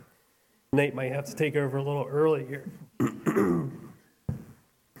Nate might have to take over a little early here.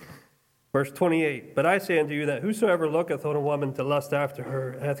 Verse 28, but I say unto you that whosoever looketh on a woman to lust after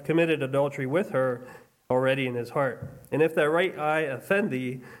her hath committed adultery with her already in his heart. And if thy right eye offend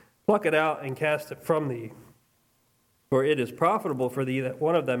thee, pluck it out and cast it from thee. For it is profitable for thee that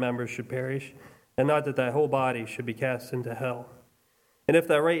one of thy members should perish, and not that thy whole body should be cast into hell. And if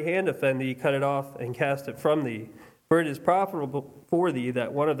thy right hand offend thee, cut it off and cast it from thee. For it is profitable for thee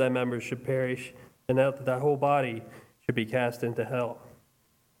that one of thy members should perish, and not that thy whole body should be cast into hell.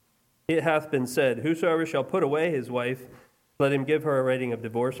 It hath been said, whosoever shall put away his wife, let him give her a rating of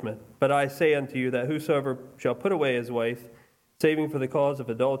divorcement. But I say unto you that whosoever shall put away his wife, saving for the cause of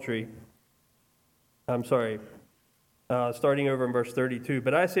adultery, starting over in verse 32,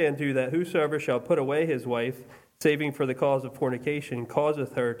 but I say unto you that whosoever shall put away his wife, saving for the cause of fornication,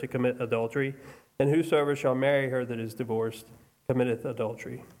 causeth her to commit adultery, and whosoever shall marry her that is divorced, committeth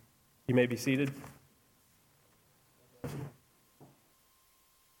adultery. You may be seated.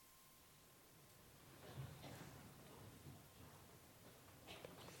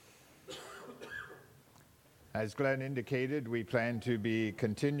 As Glenn indicated, we plan to be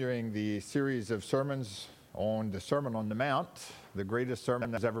continuing the series of sermons on the Sermon on the Mount, the greatest sermon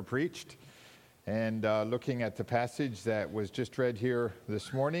that's ever preached, and looking at the passage that was just read here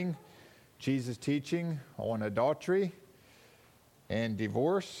this morning, Jesus' teaching on adultery and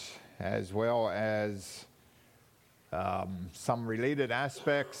divorce, as well as some related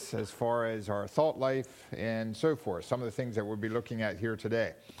aspects as far as our thought life and so forth, some of the things that we'll be looking at here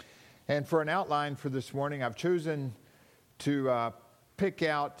today. And for an outline for this morning, I've chosen to pick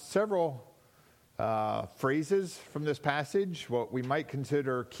out several phrases from this passage, what we might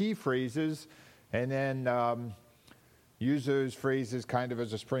consider key phrases, and then use those phrases kind of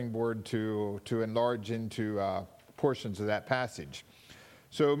as a springboard to enlarge into portions of that passage.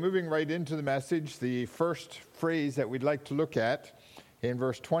 So moving right into the message, the first phrase that we'd like to look at in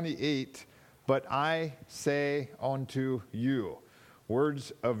verse 28, but I say unto you.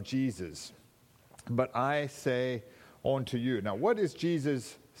 Words of Jesus. But I say unto you. Now, what is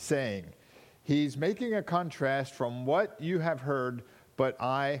Jesus saying? He's making a contrast from what you have heard, but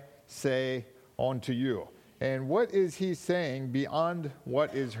I say unto you. And what is he saying beyond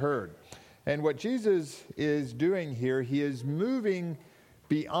what is heard? And what Jesus is doing here, he is moving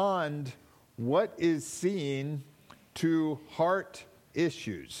beyond what is seen to heart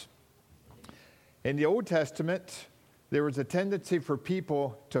issues. In the Old Testament, there was a tendency for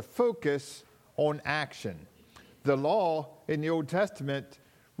people to focus on action. The law in the Old Testament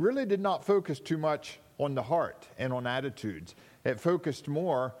really did not focus too much on the heart and on attitudes. It focused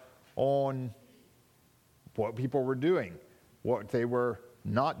more on what people were doing, what they were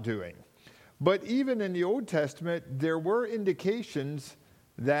not doing. But even in the Old Testament, there were indications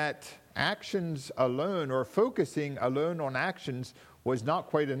that actions alone, or focusing alone on actions, was not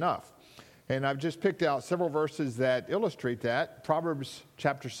quite enough. And I've just picked out several verses that illustrate that. Proverbs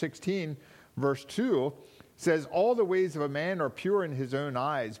chapter 16, verse 2 says, all the ways of a man are pure in his own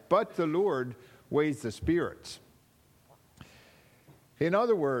eyes, but the Lord weighs the spirits. In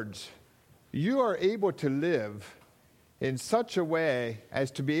other words, you are able to live in such a way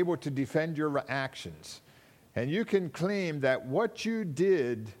as to be able to defend your actions. And you can claim that what you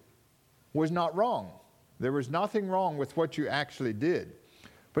did was not wrong. There was nothing wrong with what you actually did.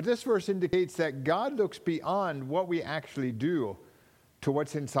 But this verse indicates that God looks beyond what we actually do to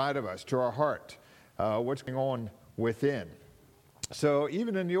what's inside of us, to our heart, what's going on within. So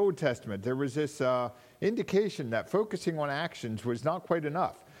even in the Old Testament, there was this indication that focusing on actions was not quite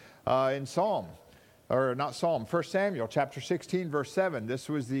enough. In 1 Samuel chapter 16, verse 7, this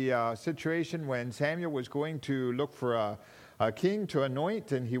was the situation when Samuel was going to look for a king to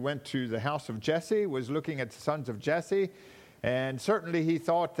anoint, and he went to the house of Jesse, was looking at the sons of Jesse, and certainly he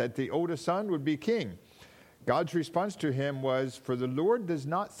thought that the oldest son would be king. God's response to him was, for the Lord does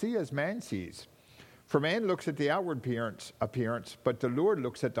not see as man sees. For man looks at the outward appearance, but the Lord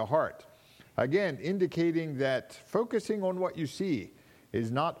looks at the heart. Again, indicating that focusing on what you see is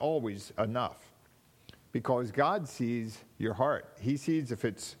not always enough, because God sees your heart. He sees if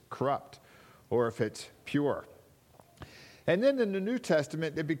it's corrupt or if it's pure. And then in the New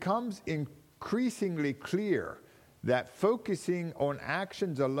Testament, it becomes increasingly clear that focusing on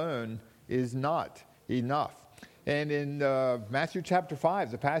actions alone is not enough. And in Matthew chapter 5,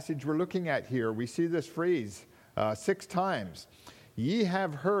 the passage we're looking at here, we see this phrase 6 times. Ye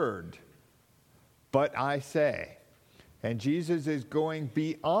have heard, but I say. And Jesus is going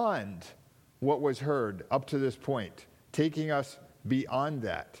beyond what was heard up to this point, taking us beyond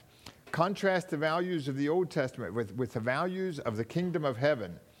that. Contrast the values of the Old Testament with the values of the kingdom of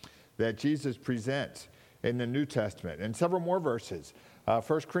heaven. that Jesus presents in the New Testament. And several more verses. 1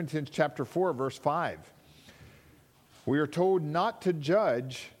 Corinthians chapter 4, verse 5. We are told not to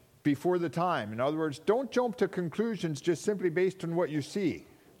judge before the time. In other words, don't jump to conclusions just simply based on what you see.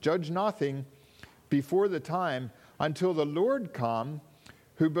 Judge nothing before the time until the Lord come,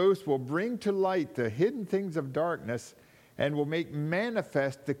 who both will bring to light the hidden things of darkness and will make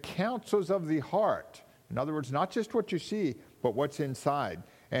manifest the counsels of the heart. In other words, not just what you see, but what's inside.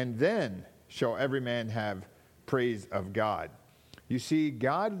 And then shall every man have praise of God. You see,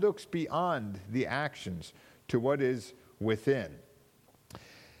 God looks beyond the actions to what is within.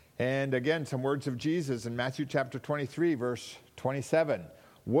 And again, some words of Jesus in Matthew chapter 23, verse 27.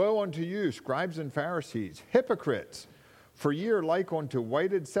 Woe unto you, scribes and Pharisees, hypocrites! For ye are like unto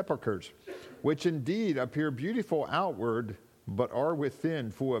whited sepulchres, which indeed appear beautiful outward, but are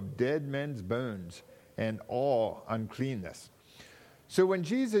within full of dead men's bones and all uncleanness. So when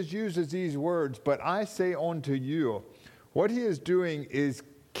Jesus uses these words, but I say unto you, what he is doing is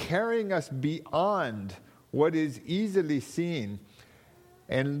carrying us beyond what is easily seen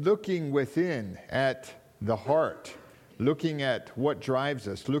and looking within at the heart, looking at what drives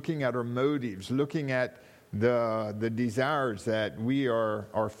us, looking at our motives, looking at the desires that we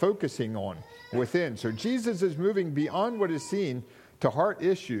are focusing on within. So Jesus is moving beyond what is seen to heart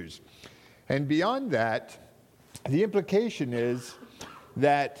issues. And beyond that, the implication is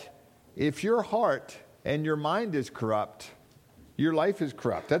that if your heart and your mind is corrupt, your life is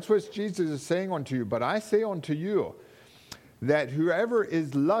corrupt. That's what Jesus is saying unto you. But I say unto you that whoever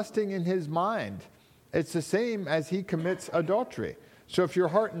is lusting in his mind, it's the same as he commits adultery. So if your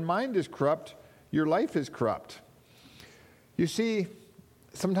heart and mind is corrupt, your life is corrupt. You see,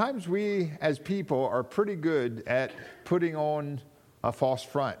 sometimes we as people are pretty good at putting on a false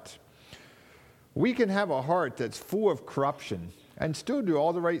front. We can have a heart that's full of corruption and still do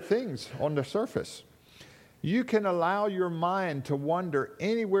all the right things on the surface. You can allow your mind to wander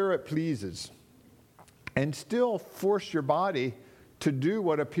anywhere it pleases and still force your body to do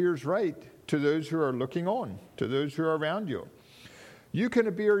what appears right to those who are looking on, to those who are around you. You can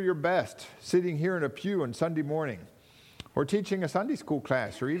appear your best sitting here in a pew on Sunday morning, or teaching a Sunday school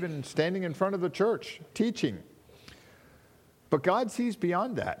class, or even standing in front of the church teaching. But God sees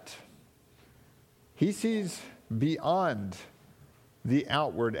beyond that. He sees beyond the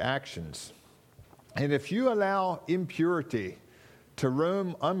outward actions. And if you allow impurity to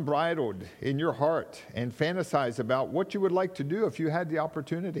roam unbridled in your heart and fantasize about what you would like to do if you had the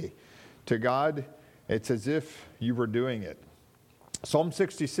opportunity, to God, it's as if you were doing it. Psalm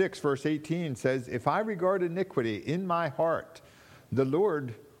 66, verse 18 says, if I regard iniquity in my heart, the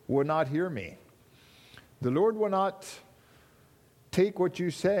Lord will not hear me. The Lord will not take what you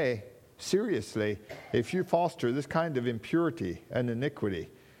say seriously if you foster this kind of impurity and iniquity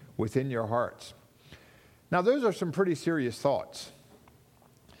within your hearts. Now, those are some pretty serious thoughts.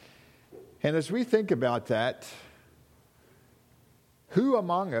 And as we think about that, who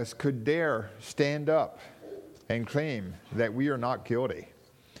among us could dare stand up and claim that we are not guilty?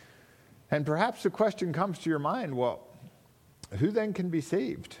 And perhaps the question comes to your mind, well, who then can be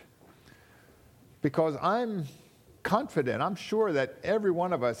saved? Because I'm confident, I'm sure that every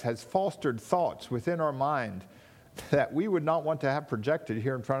one of us has fostered thoughts within our mind that we would not want to have projected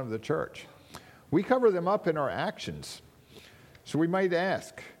here in front of the church. We cover them up in our actions. So we might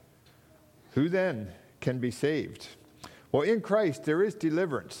ask, who then can be saved? Well, in Christ, there is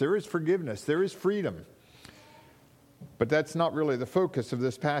deliverance, there is forgiveness, there is freedom. But that's not really the focus of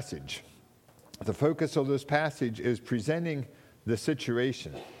this passage. The focus of this passage is presenting the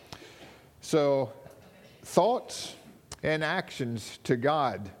situation. So, thoughts and actions to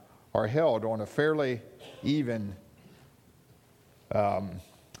God are held on a fairly even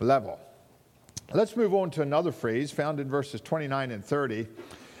level. Let's move on to another phrase found in verses 29 and 30.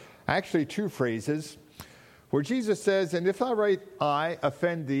 Actually, two phrases where Jesus says, and if thy right eye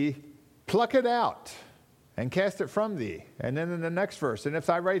offend thee, pluck it out and cast it from thee. And then in the next verse, and if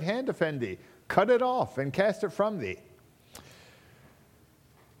thy right hand offend thee, cut it off and cast it from thee.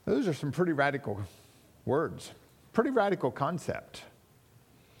 Those are some pretty radical words, pretty radical concept.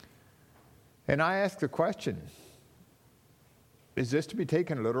 And I ask the question, is this to be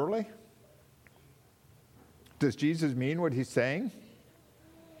taken literally? Does Jesus mean what he's saying?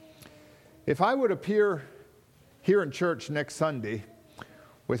 If I would appear here in church next Sunday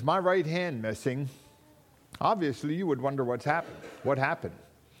with my right hand missing, obviously you would wonder what happened.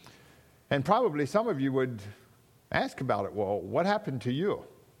 And probably some of you would ask about it. Well, what happened to you?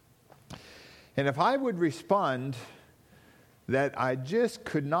 And if I would respond that I just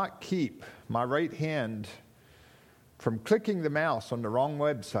could not keep my right hand from clicking the mouse on the wrong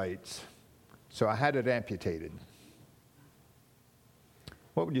websites, so I had it amputated.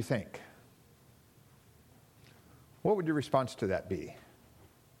 What would you think? What would your response to that be?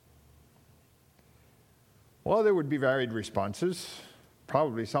 Well, there would be varied responses.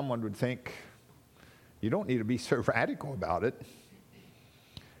 Probably someone would think, you don't need to be so radical about it.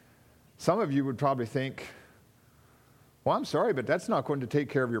 Some of you would probably think, well, I'm sorry, but that's not going to take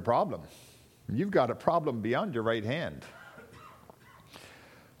care of your problem. You've got a problem beyond your right hand.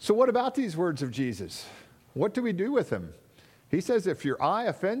 So what about these words of Jesus? What do we do with them? He says, if your eye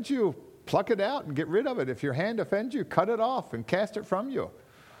offends you, pluck it out and get rid of it. If your hand offends you, cut it off and cast it from you.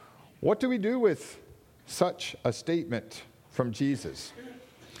 What do we do with such a statement from Jesus?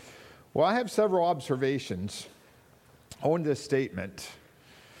 Well, I have several observations on this statement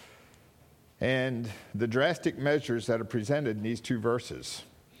and the drastic measures that are presented in these two verses.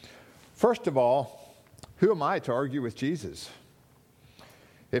 First of all, who am I to argue with Jesus?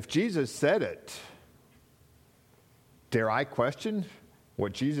 If Jesus said it, dare I question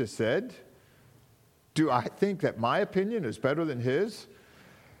what Jesus said? Do I think that my opinion is better than his?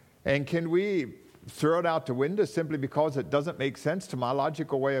 And can we throw it out the window simply because it doesn't make sense to my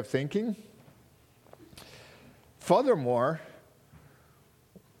logical way of thinking? Furthermore,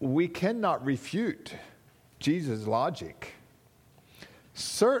 we cannot refute Jesus' logic.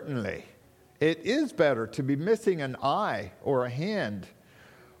 Certainly, it is better to be missing an eye or a hand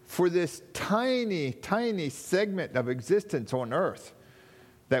for this tiny, tiny segment of existence on earth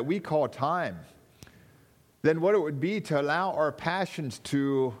that we call time than what it would be to allow our passions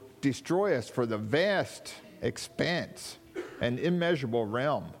to destroy us for the vast expanse and immeasurable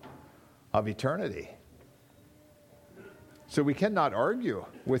realm of eternity. So we cannot argue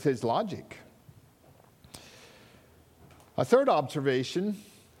with his logic. A third observation,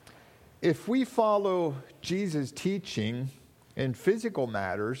 if we follow Jesus' teaching in physical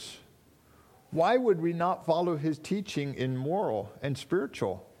matters, why would we not follow his teaching in moral and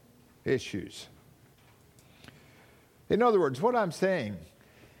spiritual issues? In other words, what I'm saying,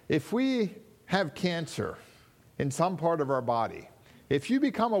 if we have cancer in some part of our body, if you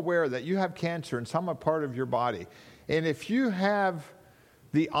become aware that you have cancer in some part of your body, and if you have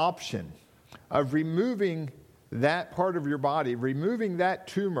the option of removing that part of your body, removing that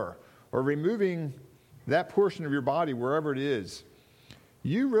tumor, or removing that portion of your body, wherever it is,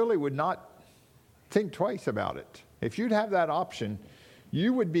 you really would not think twice about it. If you'd have that option,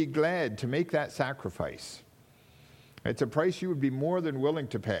 you would be glad to make that sacrifice. It's a price you would be more than willing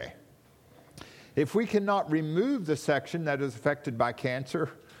to pay. If we cannot remove the section that is affected by cancer,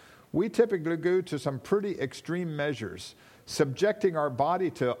 we typically go to some pretty extreme measures, subjecting our body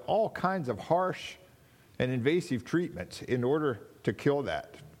to all kinds of harsh and invasive treatments in order to kill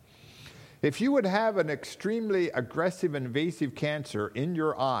that. If you would have an extremely aggressive invasive cancer in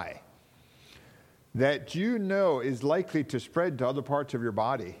your eye that you know is likely to spread to other parts of your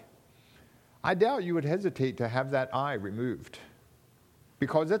body, I doubt you would hesitate to have that eye removed,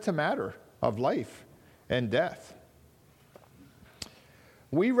 because it's a matter of life and death.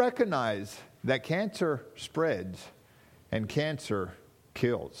 We recognize that cancer spreads and cancer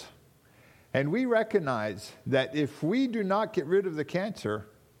kills. And we recognize that if we do not get rid of the cancer,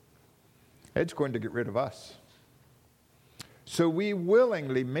 it's going to get rid of us. So we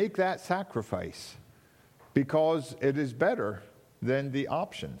willingly make that sacrifice because it is better than the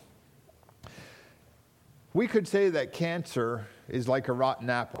option. We could say that cancer is like a rotten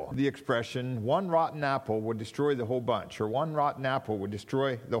apple. The expression, one rotten apple would destroy the whole bunch, or one rotten apple would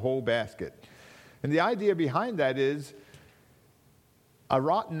destroy the whole basket. And the idea behind that is a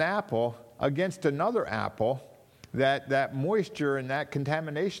rotten apple against another apple, that moisture and that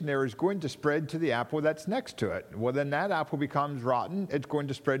contamination there is going to spread to the apple that's next to it. Well, then that apple becomes rotten. It's going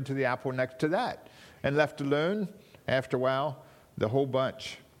to spread to the apple next to that. And left alone, after a while, the whole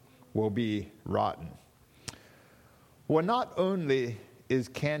bunch will be rotten. Well, not only is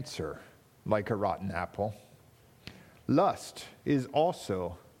cancer like a rotten apple, lust is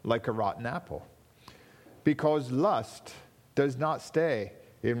also like a rotten apple, because lust does not stay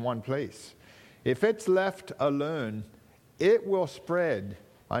in one place. If it's left alone, it will spread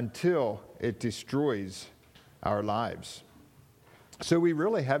until it destroys our lives. So we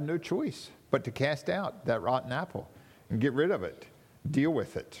really have no choice but to cast out that rotten apple and get rid of it, deal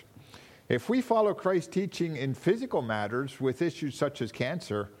with it. If we follow Christ's teaching in physical matters with issues such as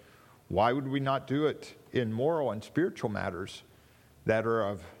cancer, why would we not do it in moral and spiritual matters that are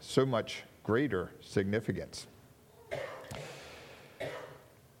of so much greater significance?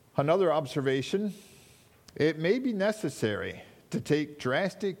 Another observation, it may be necessary to take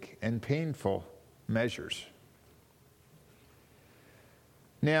drastic and painful measures.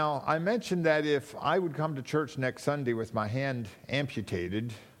 Now, I mentioned that if I would come to church next Sunday with my hand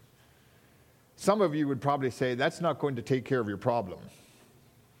amputated, some of you would probably say, that's not going to take care of your problem.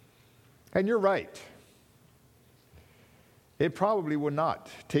 And you're right. It probably will not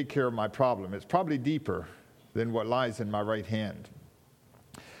take care of my problem. It's probably deeper than what lies in my right hand.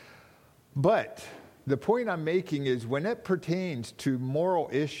 But the point I'm making is when it pertains to moral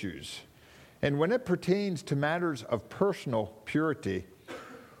issues, and when it pertains to matters of personal purity,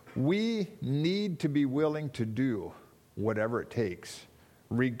 we need to be willing to do whatever it takes,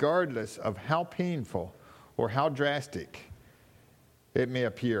 regardless of how painful or how drastic it may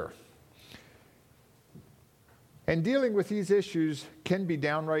appear. And dealing with these issues can be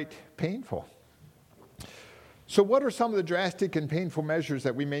downright painful. So what are some of the drastic and painful measures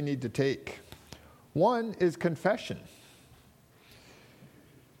that we may need to take? One is confession.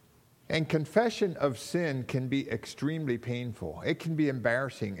 And confession of sin can be extremely painful. It can be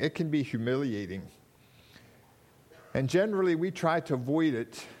embarrassing. It can be humiliating. And generally, we try to avoid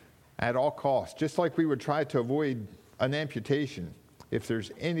it at all costs, just like we would try to avoid an amputation if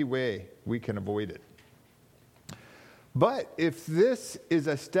there's any way we can avoid it. But if this is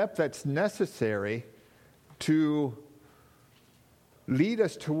a step that's necessary to lead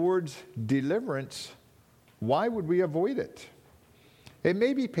us towards deliverance, why would we avoid it? It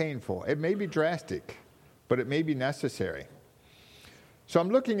may be painful, it may be drastic, but it may be necessary. So I'm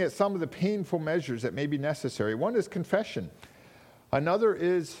looking at some of the painful measures that may be necessary. One is confession. Another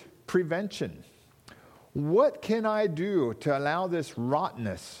is prevention. What can I do to allow this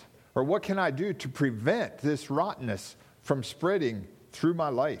rottenness, or what can I do to prevent this rottenness from spreading through my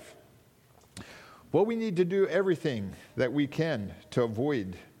life? Well, we need to do everything that we can to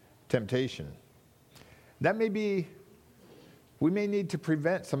avoid temptation. That may be, we may need to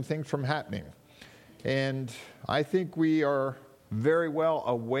prevent some things from happening. And I think we are very well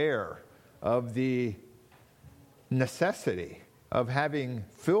aware of the necessity of having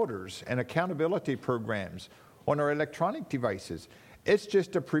filters and accountability programs on our electronic devices. It's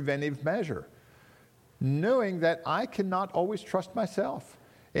just a preventive measure, knowing that I cannot always trust myself.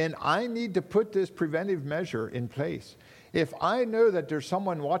 And I need to put this preventive measure in place. If I know that there's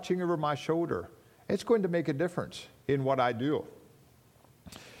someone watching over my shoulder, it's going to make a difference in what I do.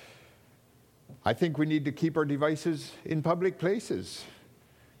 I think we need to keep our devices in public places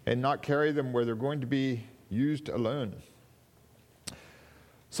and not carry them where they're going to be used alone.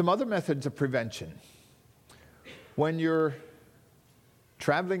 Some other methods of prevention. When you're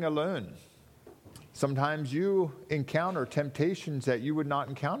traveling alone, sometimes you encounter temptations that you would not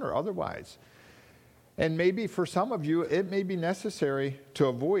encounter otherwise. And maybe for some of you, it may be necessary to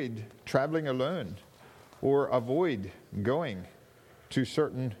avoid traveling alone or avoid going to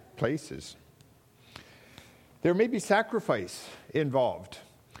certain places. There may be sacrifice involved.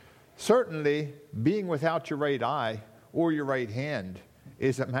 Certainly, being without your right eye or your right hand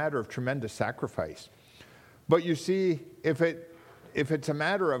is a matter of tremendous sacrifice. But you see, if it's a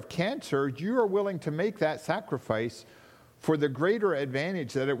matter of cancer, you are willing to make that sacrifice for the greater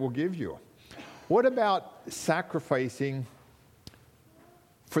advantage that it will give you. What about sacrificing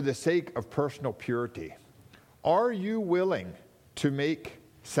for the sake of personal purity? Are you willing to make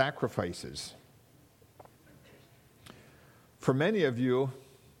sacrifices? For many of you,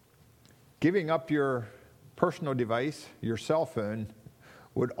 giving up your personal device, your cell phone,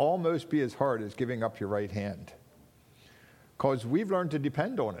 would almost be as hard as giving up your right hand. Because we've learned to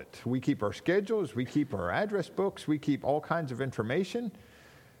depend on it. We keep our schedules, we keep our address books, we keep all kinds of information,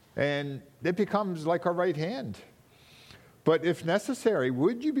 and it becomes like our right hand. But if necessary,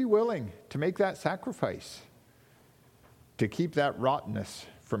 would you be willing to make that sacrifice to keep that rottenness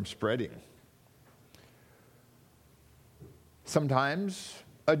from spreading? Sometimes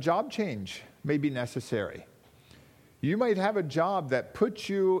a job change may be necessary. You might have a job that puts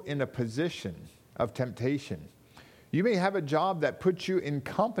you in a position of temptation. You may have a job that puts you in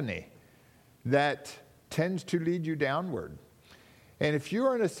company that tends to lead you downward. And if you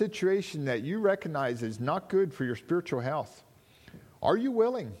are in a situation that you recognize is not good for your spiritual health, are you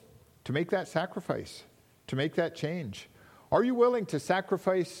willing to make that sacrifice, to make that change? Are you willing to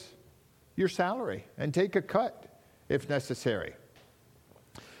sacrifice your salary and take a cut if necessary?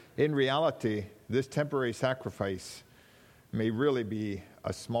 In reality, this temporary sacrifice may really be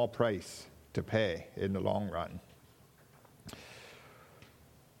a small price to pay in the long run.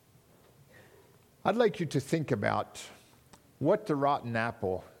 I'd like you to think about what the rotten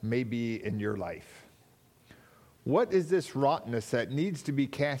apple may be in your life. What is this rottenness that needs to be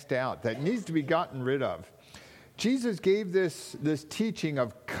cast out, that needs to be gotten rid of? Jesus gave this teaching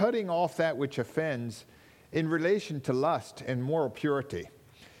of cutting off that which offends in relation to lust and moral purity.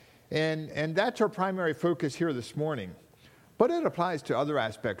 And that's our primary focus here this morning. But it applies to other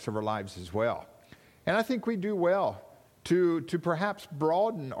aspects of our lives as well. And I think we do well to perhaps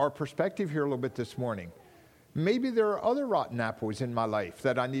broaden our perspective here a little bit this morning. Maybe there are other rotten apples in my life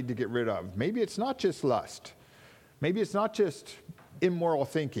that I need to get rid of. Maybe it's not just lust. Maybe it's not just immoral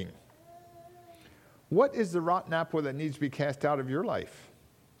thinking. What is the rotten apple that needs to be cast out of your life?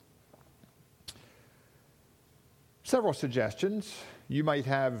 Several suggestions. You might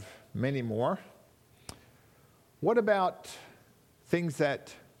have many more. What about things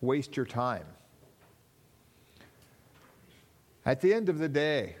that waste your time? At the end of the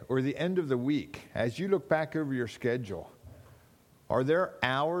day or the end of the week, as you look back over your schedule, are there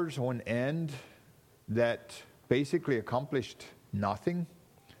hours on end that basically accomplished nothing?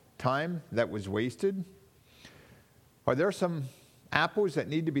 Time that was wasted? Are there some apples that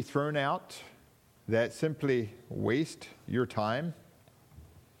need to be thrown out that simply waste your time?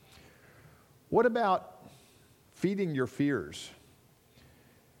 What about feeding your fears?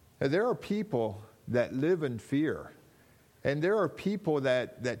 Now, there are people that live in fear. And there are people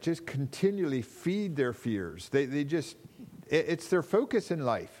that just continually feed their fears. They just, it's their focus in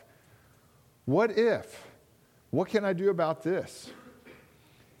life. What if? What can I do about this?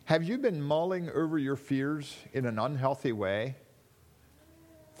 Have you been mulling over your fears in an unhealthy way?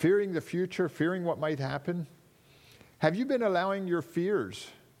 Fearing the future, fearing what might happen? Have you been allowing your fears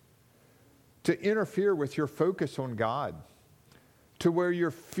to interfere with your focus on God? To where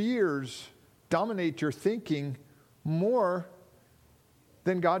your fears dominate your thinking more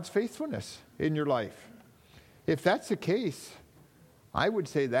than God's faithfulness in your life? If that's the case, I would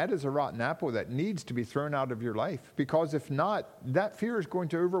say that is a rotten apple that needs to be thrown out of your life. Because if not, that fear is going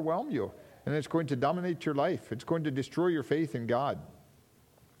to overwhelm you. And it's going to dominate your life. It's going to destroy your faith in God.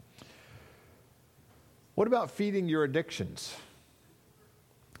 What about feeding your addictions?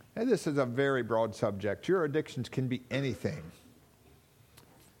 And this is a very broad subject. Your addictions can be anything.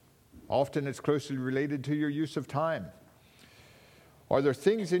 Often it's closely related to your use of time. Are there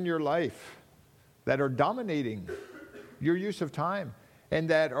things in your life that are dominating your use of time and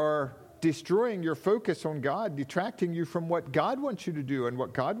that are destroying your focus on God, detracting you from what God wants you to do and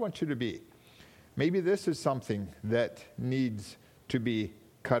what God wants you to be? Maybe this is something that needs to be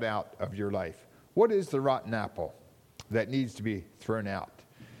cut out of your life. What is the rotten apple that needs to be thrown out?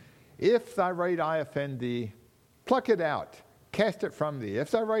 If thy right eye offend thee, pluck it out. Cast it from thee.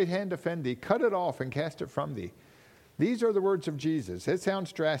 If thy right hand offend thee, cut it off and cast it from thee. These are the words of Jesus. It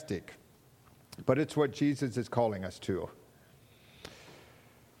sounds drastic, but it's what Jesus is calling us to.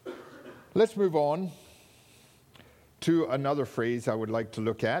 Let's move on to another phrase I would like to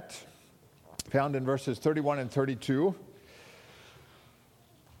look at, found in verses 31 and 32.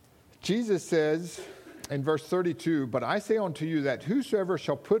 Jesus says in verse 32, "But I say unto you that whosoever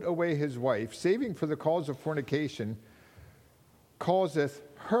shall put away his wife, saving for the cause of fornication, causeth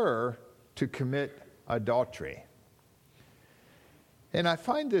her to commit adultery." And I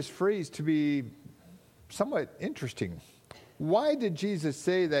find this phrase to be somewhat interesting. Why did Jesus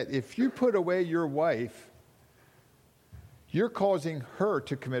say that if you put away your wife, you're causing her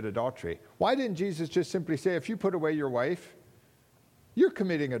to commit adultery? Why didn't Jesus just simply say, if you put away your wife, you're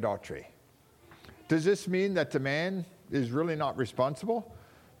committing adultery? Does this mean that the man is really not responsible?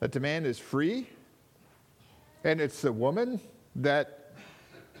 That the man is free? And it's the woman that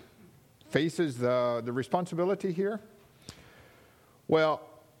faces the responsibility here? Well,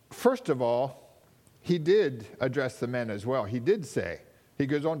 first of all, he did address the men as well. He did say, he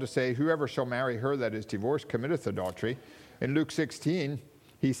goes on to say, whoever shall marry her that is divorced committeth adultery. In Luke 16,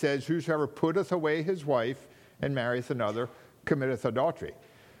 he says, whosoever putteth away his wife and marrieth another committeth adultery.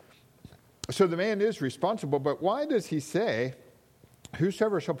 So the man is responsible, but why does he say,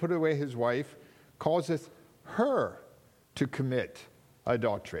 whosoever shall put away his wife causeth her to commit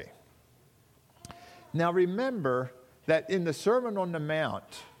adultery? Now remember that in the Sermon on the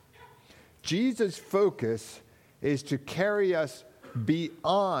Mount, Jesus' focus is to carry us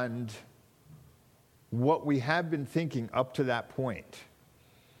beyond what we have been thinking up to that point.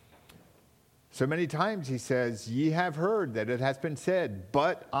 So many times he says, ye have heard that it has been said,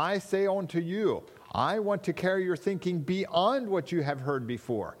 but I say unto you, I want to carry your thinking beyond what you have heard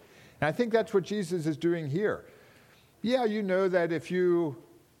before. And I think that's what Jesus is doing here. Yeah, you know that if you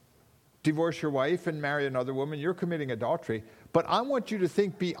divorce your wife and marry another woman, you're committing adultery. But I want you to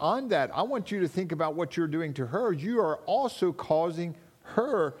think beyond that. I want you to think about what you're doing to her. You are also causing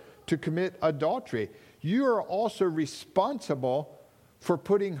her to commit adultery. You are also responsible for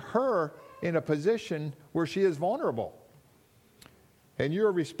putting her in a position where she is vulnerable. And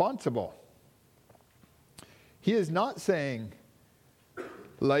you're responsible. He is not saying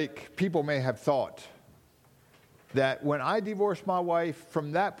like people may have thought, that when I divorce my wife,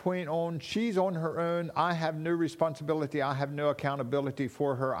 from that point on, she's on her own. I have no responsibility. I have no accountability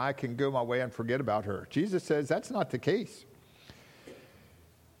for her. I can go my way and forget about her. Jesus says that's not the case.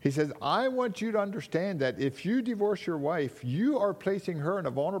 He says, I want you to understand that if you divorce your wife, you are placing her in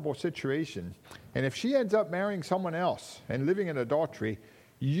a vulnerable situation. And if she ends up marrying someone else and living in adultery,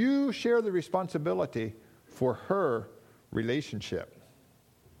 you share the responsibility for her relationship.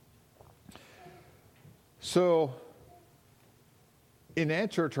 So, in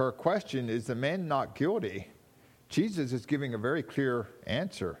answer to our question, is the man not guilty? Jesus is giving a very clear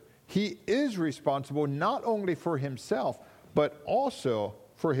answer. He is responsible not only for himself, but also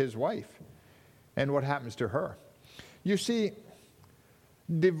for his wife and what happens to her. You see,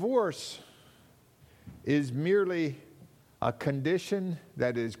 divorce is merely a condition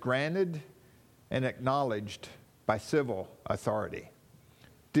that is granted and acknowledged by civil authority.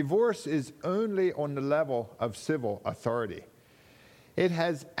 Divorce is only on the level of civil authority. It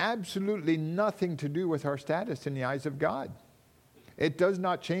has absolutely nothing to do with our status in the eyes of God. It does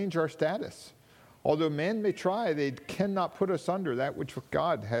not change our status. Although men may try, they cannot put us under that which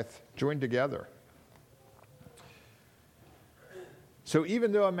God hath joined together. So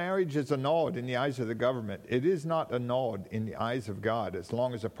even though a marriage is annulled in the eyes of the government, it is not annulled in the eyes of God as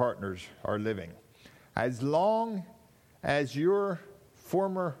long as the partners are living. As long as your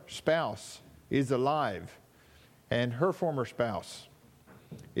former spouse is alive and her former spouse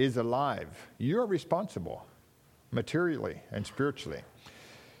is alive, you're responsible materially and spiritually.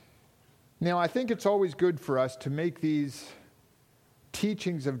 Now, I think it's always good for us to make these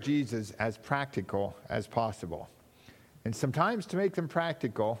teachings of Jesus as practical as possible. And sometimes to make them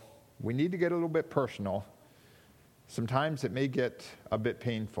practical, we need to get a little bit personal. Sometimes it may get a bit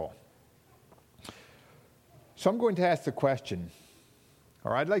painful. So I'm going to ask the question,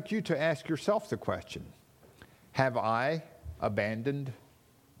 or I'd like you to ask yourself the question, have I abandoned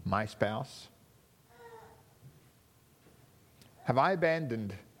my spouse? Have I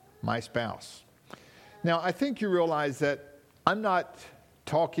abandoned my spouse? Now, I think you realize that I'm not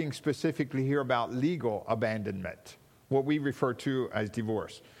talking specifically here about legal abandonment, what we refer to as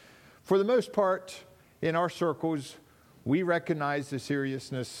divorce. For the most part, in our circles, we recognize the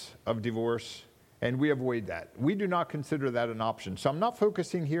seriousness of divorce and we avoid that. We do not consider that an option. So I'm not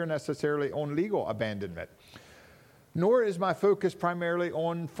focusing here necessarily on legal abandonment, nor is my focus primarily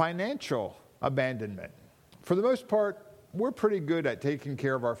on financial abandonment. For the most part, we're pretty good at taking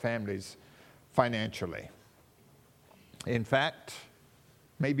care of our families financially. In fact,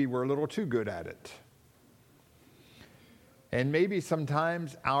 maybe we're a little too good at it. And maybe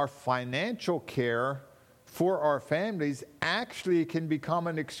sometimes our financial care for our families actually can become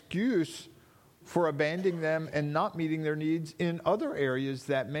an excuse for abandoning them and not meeting their needs in other areas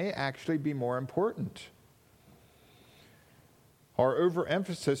that may actually be more important. Our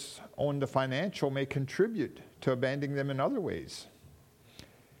overemphasis on the financial may contribute to abandoning them in other ways.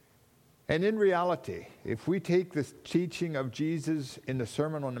 And in reality, if we take this teaching of Jesus in the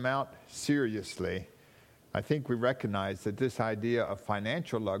Sermon on the Mount seriously, I think we recognize that this idea of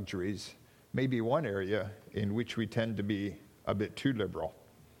financial luxuries may be one area in which we tend to be a bit too liberal.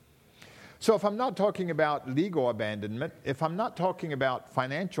 So if I'm not talking about legal abandonment, if I'm not talking about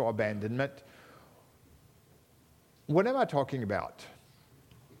financial abandonment, what am I talking about?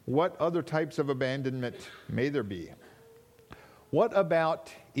 What other types of abandonment may there be? What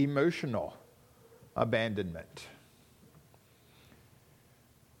about emotional abandonment?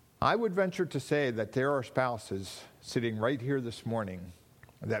 I would venture to say that there are spouses sitting right here this morning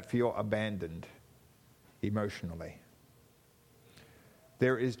that feel abandoned emotionally.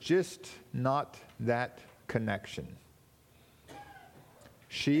 There is just not that connection.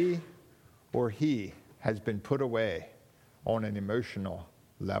 She or he has been put away on an emotional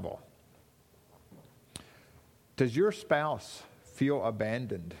level. Does your spouse feel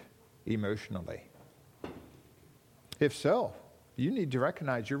abandoned emotionally? If so, you need to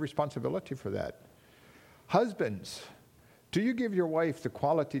recognize your responsibility for that. Husbands, do you give your wife the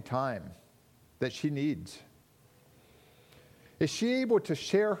quality time that she needs? Is she able to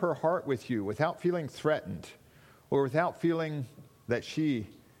share her heart with you without feeling threatened or without feeling that she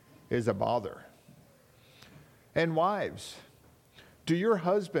is a bother? And wives, do your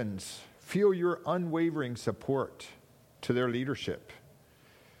husbands feel your unwavering support to their leadership?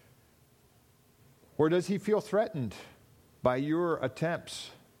 Or does he feel threatened by your attempts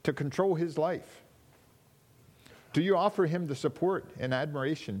to control his life? Do you offer him the support and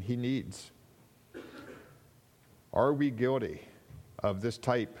admiration he needs? Are we guilty of this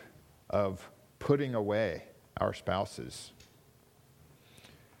type of putting away our spouses?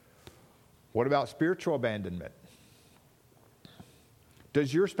 What about spiritual abandonment?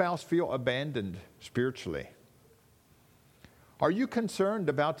 Does your spouse feel abandoned spiritually? Are you concerned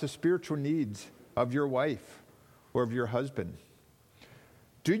about the spiritual needs of your wife or of your husband?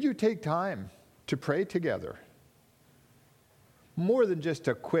 Do you take time to pray together? More than just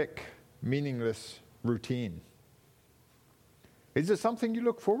a quick, meaningless routine. Is it something you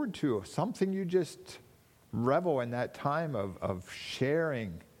look forward to? Something you just revel in that time of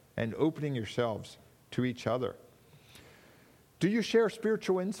sharing and opening yourselves to each other? Do you share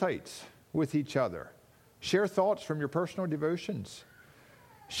spiritual insights with each other? Share thoughts from your personal devotions?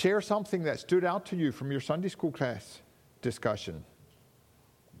 Share something that stood out to you from your Sunday school class discussion?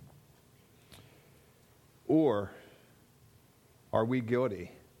 Or are we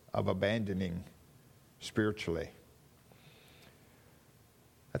guilty of abandoning spiritually?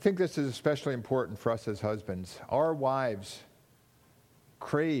 I think this is especially important for us as husbands. Our wives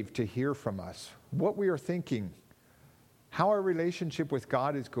crave to hear from us what we are thinking, how our relationship with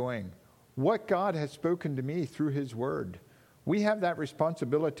God is going, what God has spoken to me through His Word. We have that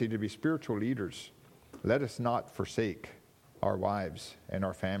responsibility to be spiritual leaders. Let us not forsake our wives and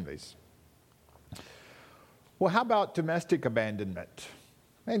our families. Well, how about domestic abandonment?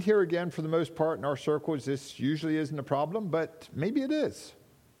 And here again, for the most part in our circles, this usually isn't a problem, but maybe it is.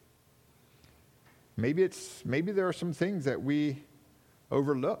 Maybe there are some things that we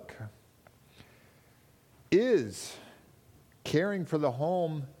overlook. Is caring for the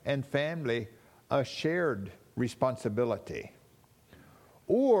home and family a shared responsibility?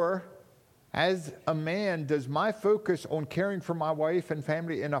 Or, as a man, does my focus on caring for my wife and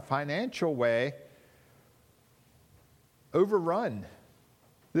family in a financial way overrun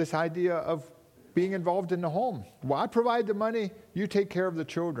this idea of being involved in the home? Well, I provide the money, you take care of the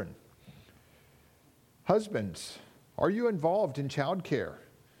children. Husbands, are you involved in childcare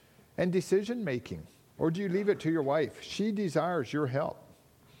and decision making? Or do you leave it to your wife? She desires your help.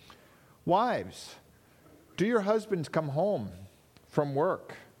 Wives, do your husbands come home from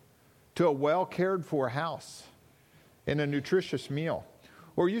work to a well cared for house and a nutritious meal?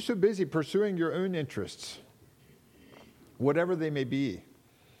 Or are you so busy pursuing your own interests, whatever they may be,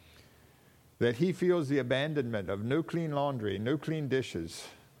 that he feels the abandonment of no clean laundry, no clean dishes,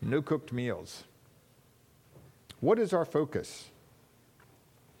 no cooked meals? What is our focus?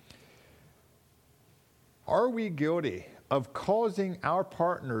 Are we guilty of causing our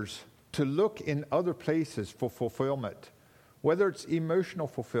partners to look in other places for fulfillment? Whether it's emotional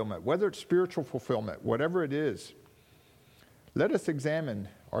fulfillment, whether it's spiritual fulfillment, whatever it is. Let us examine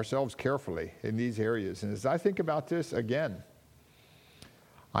ourselves carefully in these areas. And as I think about this, again,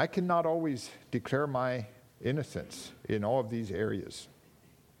 I cannot always declare my innocence in all of these areas.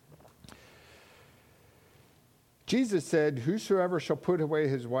 Jesus said, "Whosoever shall put away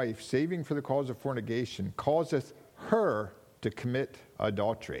his wife, saving for the cause of fornication, causeth her to commit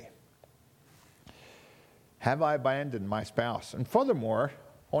adultery." Have I abandoned my spouse? And furthermore,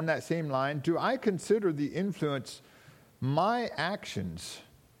 on that same line, do I consider the influence my actions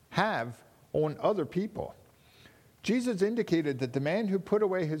have on other people? Jesus indicated that the man who put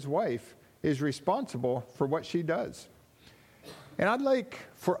away his wife is responsible for what she does. And I'd like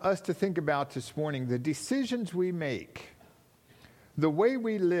for us to think about this morning the decisions we make, the way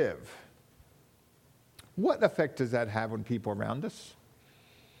we live. What effect does that have on people around us?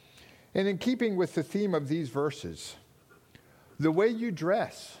 And in keeping with the theme of these verses, the way you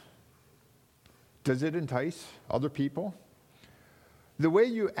dress, does it entice other people? The way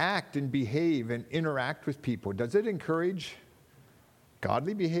you act and behave and interact with people, does it encourage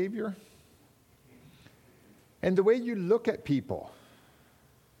godly behavior? And the way you look at people,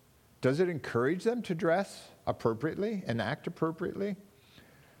 does it encourage them to dress appropriately and act appropriately?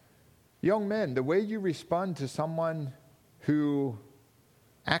 Young men, the way you respond to someone who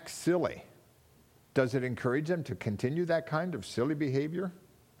acts silly, does it encourage them to continue that kind of silly behavior?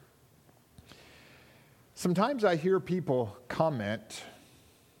 Sometimes I hear people comment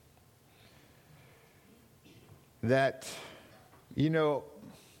that,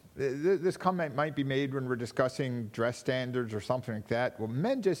 this comment might be made when we're discussing dress standards or something like that. Well,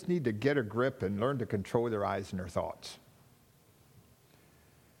 men just need to get a grip and learn to control their eyes and their thoughts.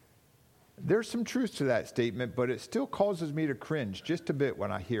 There's some truth to that statement, but it still causes me to cringe just a bit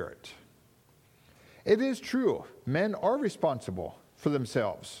when I hear it. It is true. Men are responsible for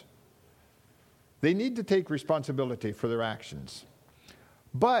themselves. They need to take responsibility for their actions.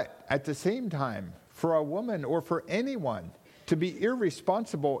 But at the same time, for a woman or for anyone to be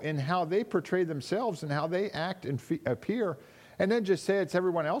irresponsible in how they portray themselves and how they act and appear, and then just say it's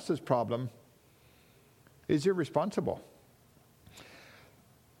everyone else's problem, is irresponsible.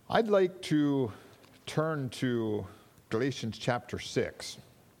 I'd like to turn to Galatians chapter 6.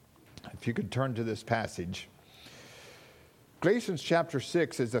 If you could turn to this passage. Galatians chapter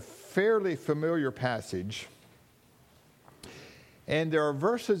 6 is a fairly familiar passage. And there are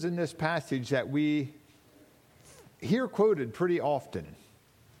verses in this passage that we hear quoted pretty often.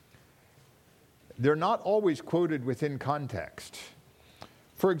 They're not always quoted within context.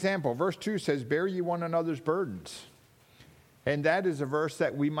 For example, verse 2 says, "Bear ye one another's burdens." And that is a verse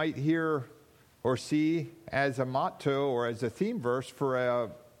that we might hear or see as a motto or as a theme verse for a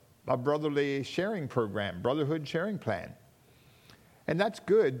brotherly sharing program, brotherhood sharing plan. And that's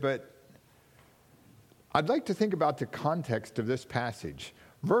good, but I'd like to think about the context of this passage.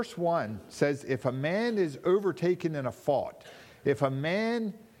 Verse 1 says, if a man is overtaken in a fault, if a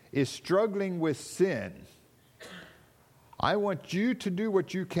man is struggling with sin, I want you to do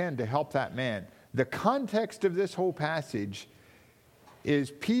what you can to help that man. The context of this whole passage is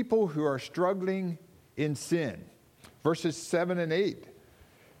people who are struggling in sin. Verses 7 and 8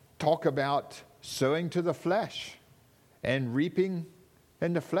 talk about sowing to the flesh and reaping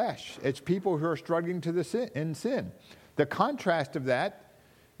in the flesh. It's people who are struggling in sin. The contrast of that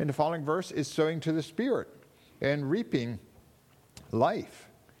in the following verse is sowing to the Spirit and reaping life.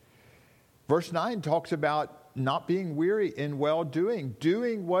 Verse 9 talks about not being weary in well-doing,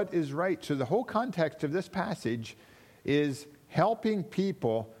 doing what is right. So the whole context of this passage is helping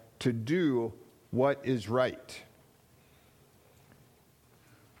people to do what is right.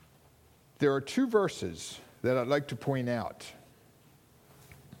 There are two verses that I'd like to point out.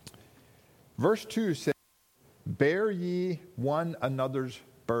 Verse 2 says, "Bear ye one another's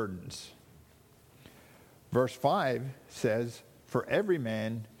burdens." Verse 5 says, "For every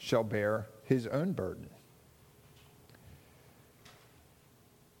man shall bear his own burden."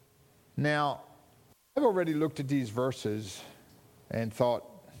 Now, I've already looked at these verses and thought,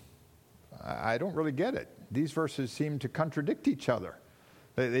 I don't really get it. These verses seem to contradict each other.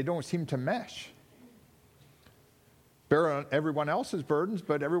 They don't seem to mesh. Bear everyone else's burdens,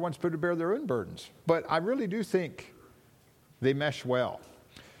 but everyone's supposed to bear their own burdens. But I really do think they mesh well.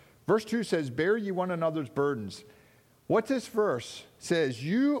 Verse 2 says, "Bear ye one another's burdens." What this verse says,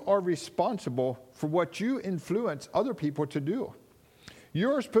 you are responsible for what you influence other people to do.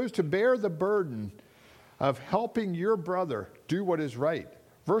 You're supposed to bear the burden of helping your brother do what is right.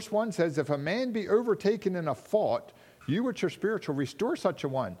 Verse 1 says, "If a man be overtaken in a fault, you which are spiritual, restore such a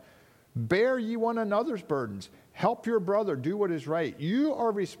one. Bear ye one another's burdens. Help your brother do what is right." You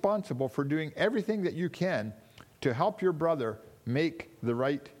are responsible for doing everything that you can to help your brother make the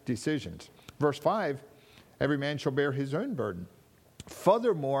right decisions. Verse 5, "Every man shall bear his own burden."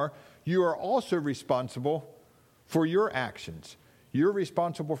 Furthermore, you are also responsible for your actions. You're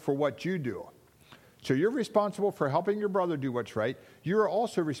responsible for what you do. So you're responsible for helping your brother do what's right. You're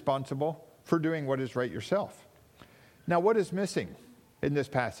also responsible for doing what is right yourself. Now, what is missing in this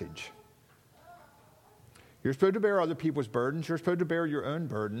passage? You're supposed to bear other people's burdens. You're supposed to bear your own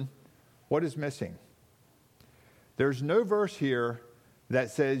burden. What is missing? There's no verse here that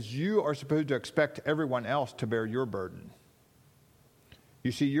says you are supposed to expect everyone else to bear your burden.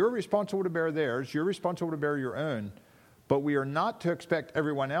 You see, you're responsible to bear theirs. You're responsible to bear your own. But we are not to expect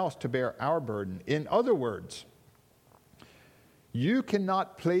everyone else to bear our burden. In other words, you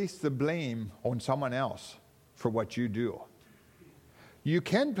cannot place the blame on someone else for what you do. You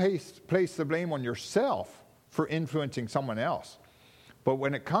can place the blame on yourself for influencing someone else. But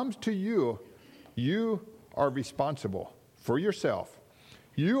when it comes to you, you are responsible for yourself.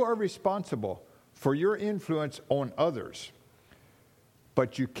 You are responsible for your influence on others.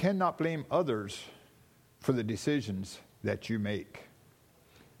 But you cannot blame others for the decisions that you make.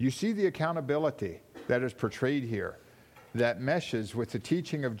 You see the accountability that is portrayed here that meshes with the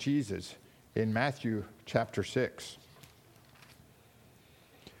teaching of Jesus in Matthew chapter 6.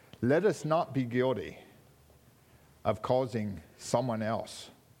 Let us not be guilty of causing someone else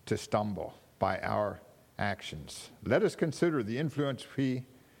to stumble by our actions. Let us consider the influence we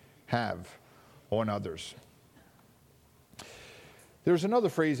have on others. There's another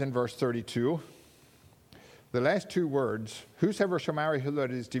phrase in verse 32. The last two words, "Whosoever shall marry her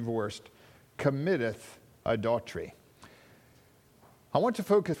that is divorced committeth adultery." I want to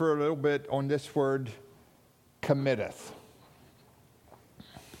focus for a little bit on this word, committeth.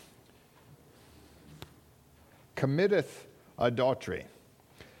 Committeth adultery.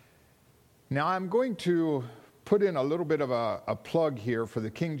 Now I'm going to put in a little bit of a plug here for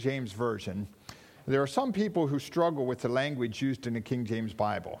the King James Version. There are some people who struggle with the language used in the King James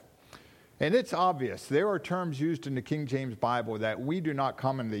Bible. And it's obvious. There are terms used in the King James Bible that we do not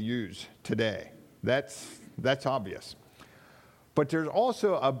commonly use today. That's obvious. But there's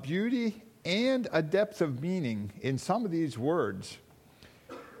also a beauty and a depth of meaning in some of these words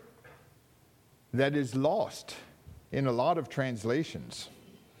that is lost in a lot of translations.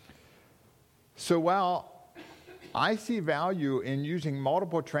 So while I see value in using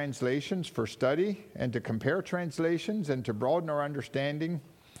multiple translations for study and to compare translations and to broaden our understanding,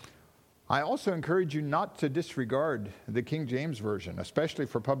 I also encourage you not to disregard the King James Version, especially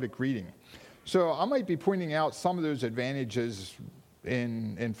for public reading. So I might be pointing out some of those advantages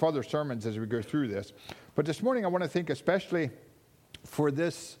in further sermons as we go through this. But this morning I want to think especially for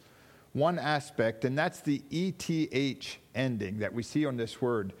this one aspect, and that's the ETH ending that we see on this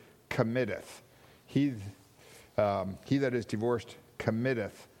word, committeth. He that is divorced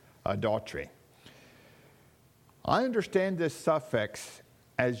committeth adultery. I understand this suffix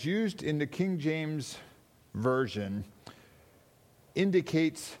as used in the King James Version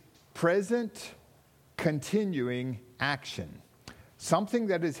indicates present continuing action. Something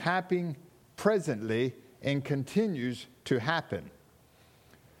that is happening presently and continues to happen.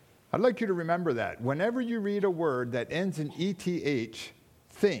 I'd like you to remember that. Whenever you read a word that ends in ETH,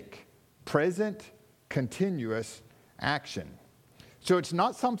 think present continuous action. So it's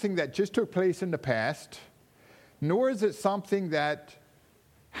not something that just took place in the past, nor is it something that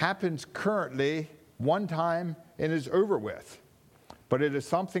happens currently one time and is over with. But it is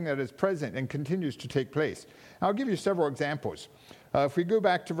something that is present and continues to take place. I'll give you several examples. If we go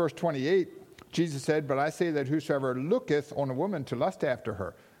back to verse 28, Jesus said, "But I say that whosoever looketh on a woman to lust after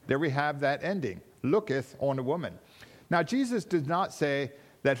her." There we have that ending, looketh on a woman. Now, Jesus does not say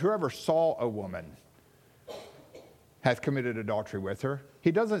that whoever saw a woman hath committed adultery with her.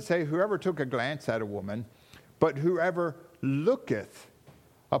 He doesn't say whoever took a glance at a woman, but whoever looketh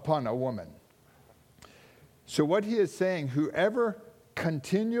upon a woman. So what he is saying, whoever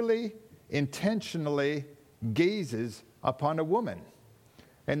continually, intentionally gazes upon a woman.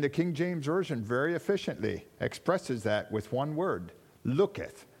 And the King James Version very efficiently expresses that with one word,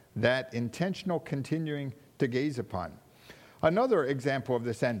 looketh, that intentional continuing to gaze upon. Another example of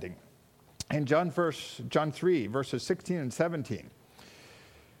this ending, in John 3, verses 16 and 17.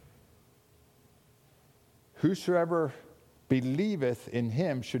 Whosoever believeth in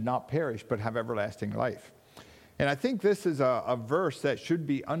him should not perish, but have everlasting life. And I think this is a verse that should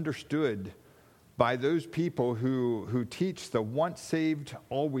be understood by those people who teach the once saved,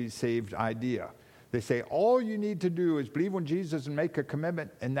 always saved idea. They say, all you need to do is believe on Jesus and make a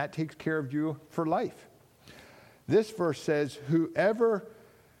commitment, and that takes care of you for life. This verse says, whoever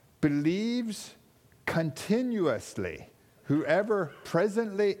believes continuously, whoever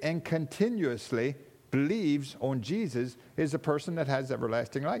presently and continuously believes on Jesus is a person that has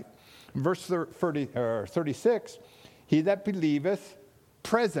everlasting life. Verse 36, he that believeth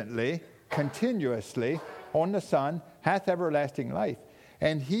presently, continuously on the Son hath everlasting life.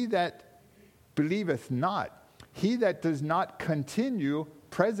 And he that believeth not, he that does not continue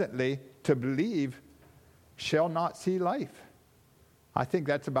presently to believe shall not see life. I think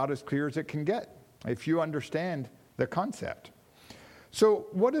that's about as clear as it can get if you understand the concept. So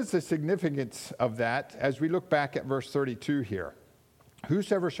what is the significance of that as we look back at verse 32 here?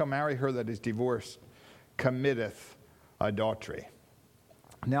 Whosoever shall marry her that is divorced committeth adultery.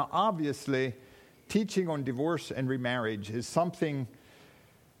 Now obviously, teaching on divorce and remarriage is something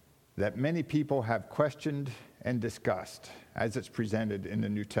that many people have questioned and discussed as it's presented in the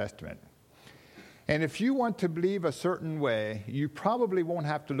New Testament. And if you want to believe a certain way, you probably won't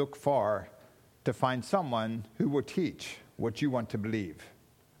have to look far to find someone who will teach what you want to believe.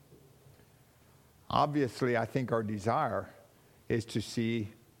 Obviously, I think our desire is to see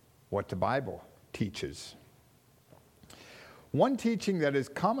what the Bible teaches. One teaching that is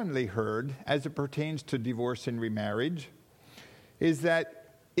commonly heard as it pertains to divorce and remarriage is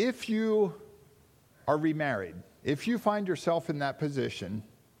that if you are remarried, if you find yourself in that position,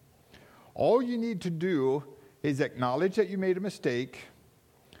 all you need to do is acknowledge that you made a mistake,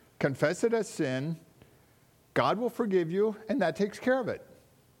 confess it as sin, God will forgive you, and that takes care of it.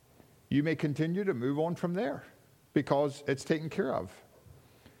 You may continue to move on from there because it's taken care of.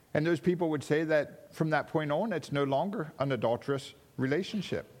 And those people would say that from that point on, it's no longer an adulterous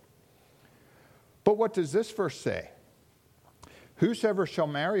relationship. But what does this verse say? Whosoever shall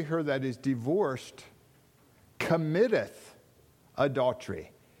marry her that is divorced committeth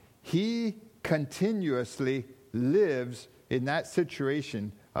adultery. He continuously lives in that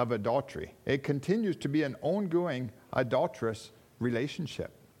situation of adultery. It continues to be an ongoing adulterous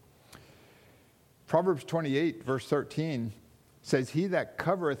relationship. Proverbs 28, verse 13 says, he that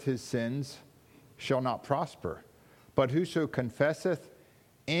covereth his sins shall not prosper, but whoso confesseth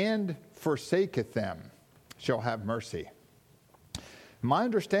and forsaketh them shall have mercy. My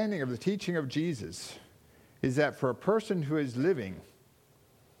understanding of the teaching of Jesus is that for a person who is living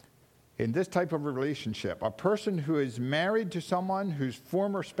in this type of relationship, a person who is married to someone whose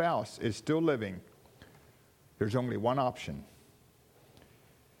former spouse is still living, there's only one option.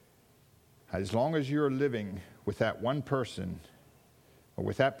 As long as you're living with that one person, or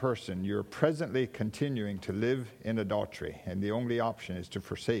with that person, you're presently continuing to live in adultery, and the only option is to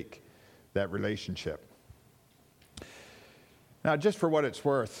forsake that relationship. Now, just for what it's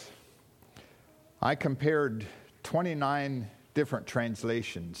worth, I compared 29 different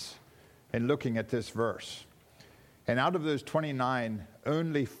translations in looking at this verse. And out of those 29,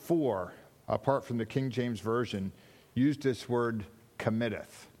 only 4, apart from the King James Version, used this word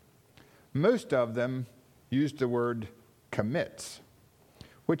committeth. Most of them used the word commits,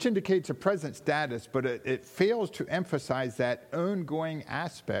 which indicates a present status, but it fails to emphasize that ongoing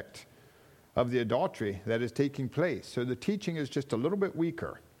aspect of the adultery that is taking place. So the teaching is just a little bit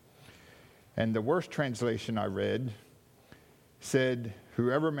weaker. And the worst translation I read said,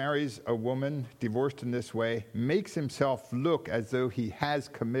 whoever marries a woman divorced in this way makes himself look as though he has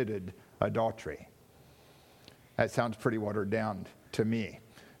committed adultery. That sounds pretty watered down to me.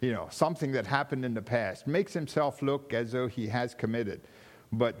 You know, something that happened in the past. Makes himself look as though he has committed.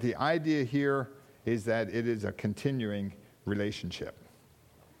 But the idea here is that it is a continuing relationship.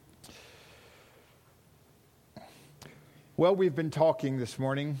 Well, we've been talking this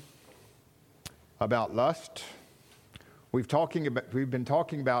morning about lust. We've been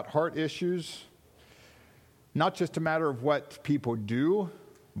talking about heart issues, not just a matter of what people do,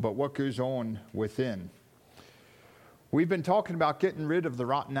 but what goes on within. We've been talking about getting rid of the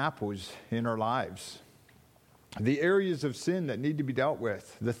rotten apples in our lives, the areas of sin that need to be dealt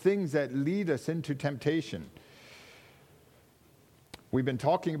with, the things that lead us into temptation. We've been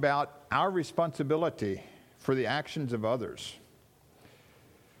talking about our responsibility for the actions of others.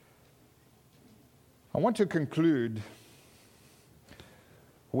 I want to conclude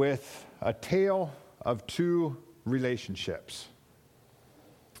with a tale of 2 relationships.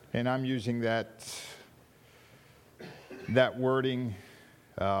 And I'm using that wording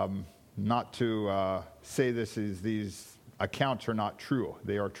not to say these accounts are not true.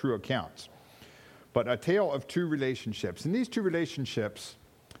 They are true accounts. But a tale of 2 relationships. And these 2 relationships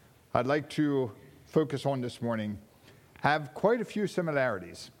I'd like to focus on this morning have quite a few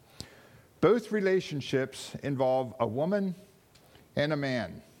similarities. Both relationships involve a woman and a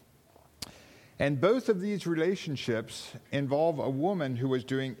man. And both of these relationships involve a woman who was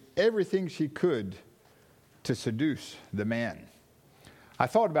doing everything she could to seduce the man. I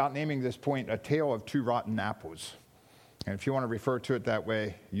thought about naming this point a tale of 2 rotten apples. And if you want to refer to it that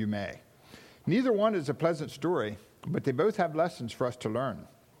way, you may. Neither one is a pleasant story, but they both have lessons for us to learn.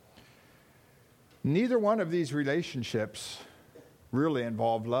 Neither one of these relationships really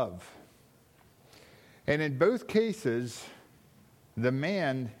involve love. And in both cases, the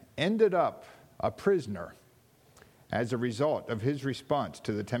man ended up a prisoner as a result of his response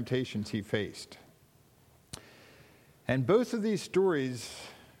to the temptations he faced. And both of these stories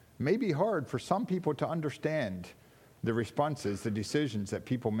may be hard for some people to understand the responses, the decisions that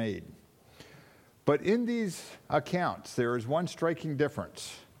people made. But in these accounts, there is one striking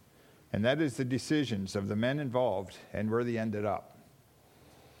difference, and that is the decisions of the men involved and where they ended up.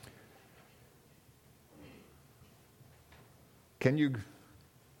 Can you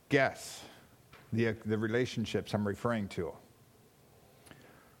guess the relationships I'm referring to?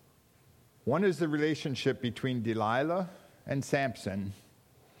 One is the relationship between Delilah and Samson,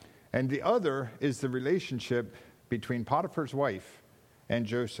 and the other is the relationship between Potiphar's wife and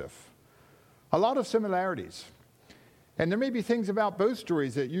Joseph. A lot of similarities. And there may be things about both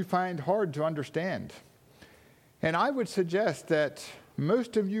stories that you find hard to understand. And I would suggest that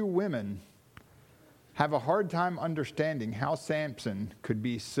most of you women have a hard time understanding how Samson could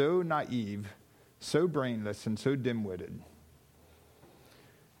be so naive, so brainless, and so dim-witted.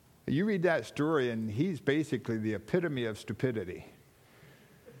 You read that story, and he's basically the epitome of stupidity.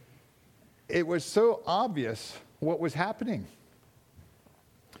 It was so obvious what was happening.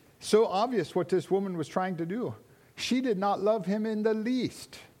 So obvious what this woman was trying to do. She did not love him in the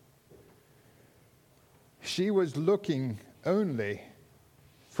least. She was looking only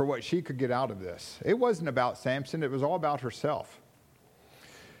for what she could get out of this. It wasn't about Samson. It was all about herself.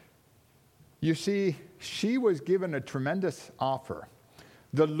 You see, she was given a tremendous offer.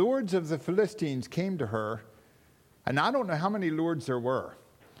 The lords of the Philistines came to her, and I don't know how many lords there were,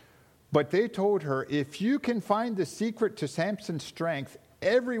 but they told her, if you can find the secret to Samson's strength,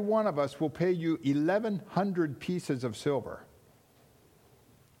 every one of us will pay you 1,100 pieces of silver.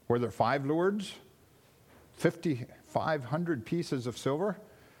 Were there 5 lords? 5,500 pieces of silver.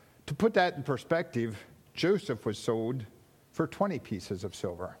 To put that in perspective, Joseph was sold for 20 pieces of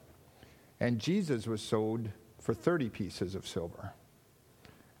silver, and Jesus was sold for 30 pieces of silver.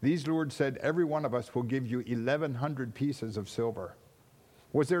 These lords said, every one of us will give you 1,100 pieces of silver.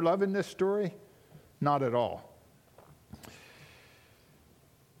 Was there love in this story? Not at all.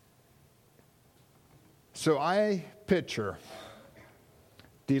 So I picture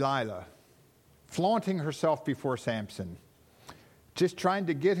Delilah flaunting herself before Samson, just trying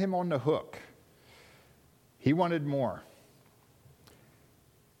to get him on the hook. He wanted more.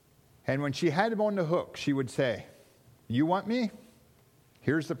 And when she had him on the hook, she would say, you want me?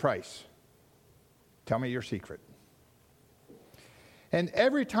 Here's the price. Tell me your secret. And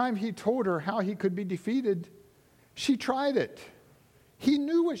every time he told her how he could be defeated, she tried it. He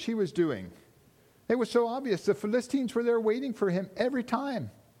knew what she was doing. It was so obvious. The Philistines were there waiting for him every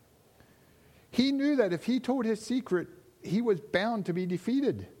time. He knew that if he told his secret, he was bound to be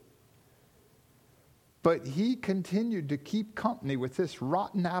defeated. But he continued to keep company with this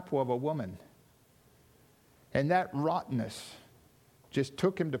rotten apple of a woman. And that rottenness just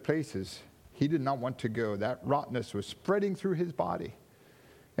took him to places he did not want to go. That rottenness was spreading through his body,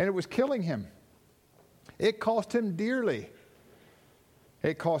 and it was killing him. It cost him dearly.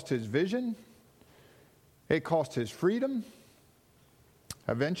 It cost his vision. It cost his freedom.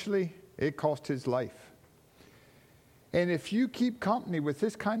 Eventually, it cost his life. And if you keep company with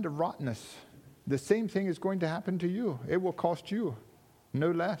this kind of rottenness, the same thing is going to happen to you. It will cost you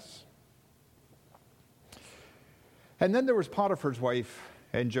no less. And then there was Potiphar's wife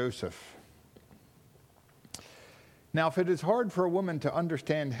and Joseph. Now, if it is hard for a woman to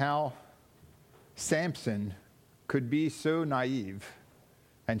understand how Samson could be so naive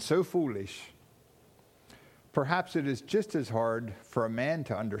and so foolish, perhaps it is just as hard for a man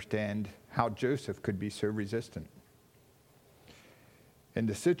to understand how Joseph could be so resistant. In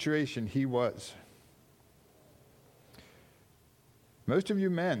the situation he was, most of you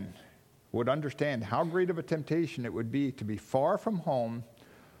men would understand how great of a temptation it would be to be far from home,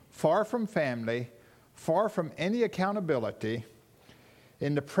 far from family, far from any accountability,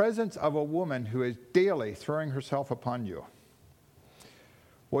 in the presence of a woman who is daily throwing herself upon you.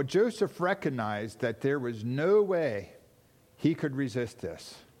 Well, Joseph recognized that there was no way he could resist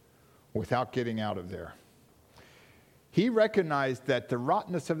this without getting out of there. He recognized that the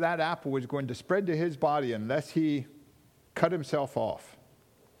rottenness of that apple was going to spread to his body unless he cut himself off.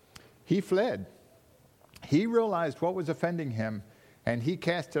 He fled. He realized what was offending him, and he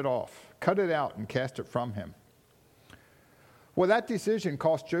cast it off, cut it out, and cast it from him. Well, that decision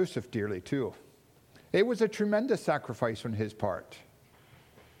cost Joseph dearly, too. It was a tremendous sacrifice on his part.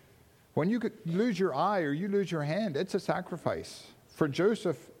 When you lose your eye or you lose your hand, it's a sacrifice. For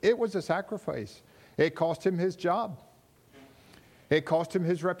Joseph, it was a sacrifice. It cost him his job. It cost him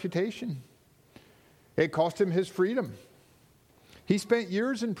his reputation. It cost him his freedom. He spent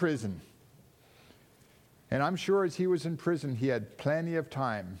years in prison. And I'm sure as he was in prison, he had plenty of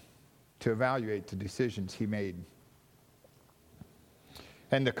time to evaluate the decisions he made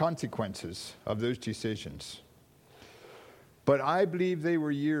and the consequences of those decisions. But I believe they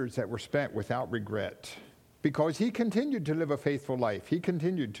were years that were spent without regret, because he continued to live a faithful life. He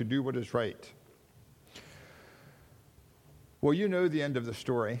continued to do what is right. Well, you know the end of the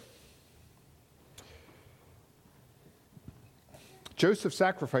story. Joseph's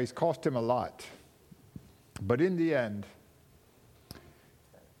sacrifice cost him a lot, but in the end,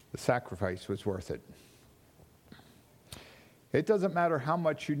 the sacrifice was worth it. It doesn't matter how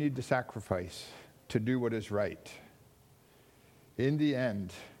much you need to sacrifice to do what is right. In the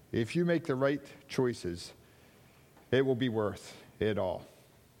end, if you make the right choices, it will be worth it all.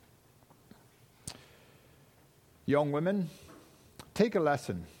 Young women, take a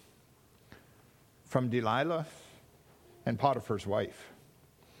lesson from Delilah and Potiphar's wife.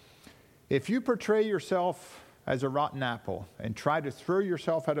 If you portray yourself as a rotten apple and try to throw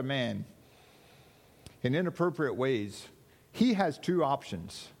yourself at a man in inappropriate ways, he has two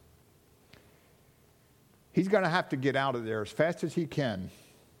options. He's going to have to get out of there as fast as he can,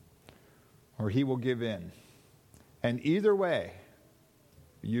 or he will give in. And either way,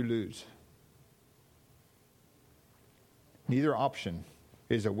 you lose. Neither option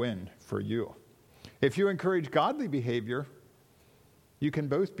is a win for you. If you encourage godly behavior, you can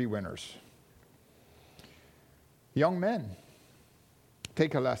both be winners. Young men,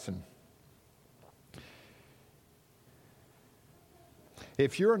 take a lesson.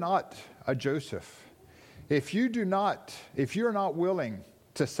 If you're not a Joseph, if you're not willing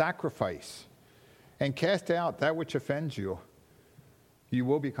to sacrifice and cast out that which offends you, you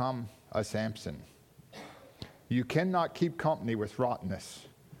will become a Samson. You cannot keep company with rottenness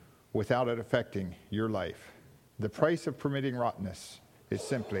without it affecting your life. The price of permitting rottenness is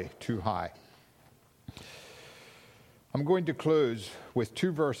simply too high. I'm going to close with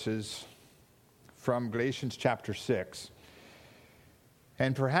 2 verses from Galatians chapter 6.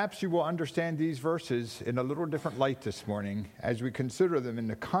 And perhaps you will understand these verses in a little different light this morning as we consider them in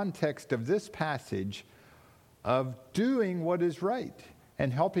the context of this passage of doing what is right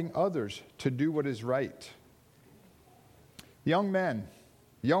and helping others to do what is right. Young men,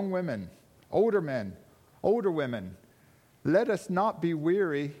 young women, older men, older women, let us not be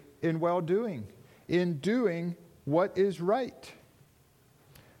weary in well-doing, in doing what is right,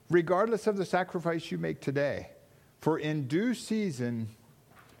 regardless of the sacrifice you make today. For in due season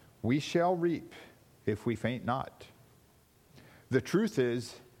we shall reap if we faint not. The truth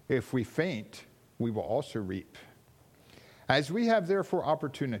is, if we faint, we will also reap. As we have therefore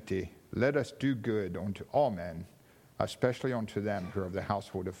opportunity, let us do good unto all men, especially unto them who are of the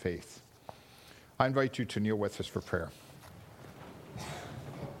household of faith. I invite you to kneel with us for prayer.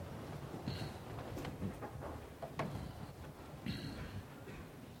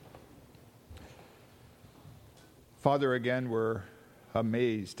 Father, again, we're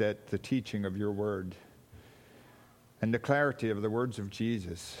amazed at the teaching of your word and the clarity of the words of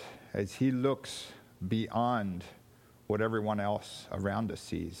Jesus as he looks beyond what everyone else around us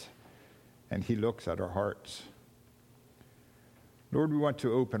sees, and he looks at our hearts. Lord, we want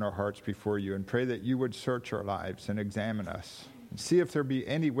to open our hearts before you and pray that you would search our lives and examine us and see if there be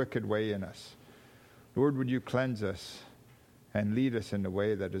any wicked way in us. Lord, would you cleanse us and lead us in the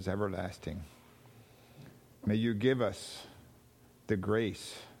way that is everlasting. May you give us the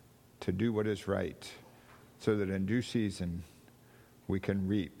grace to do what is right, so that in due season we can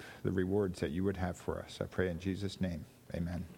reap the rewards that you would have for us. I pray in Jesus' name, amen.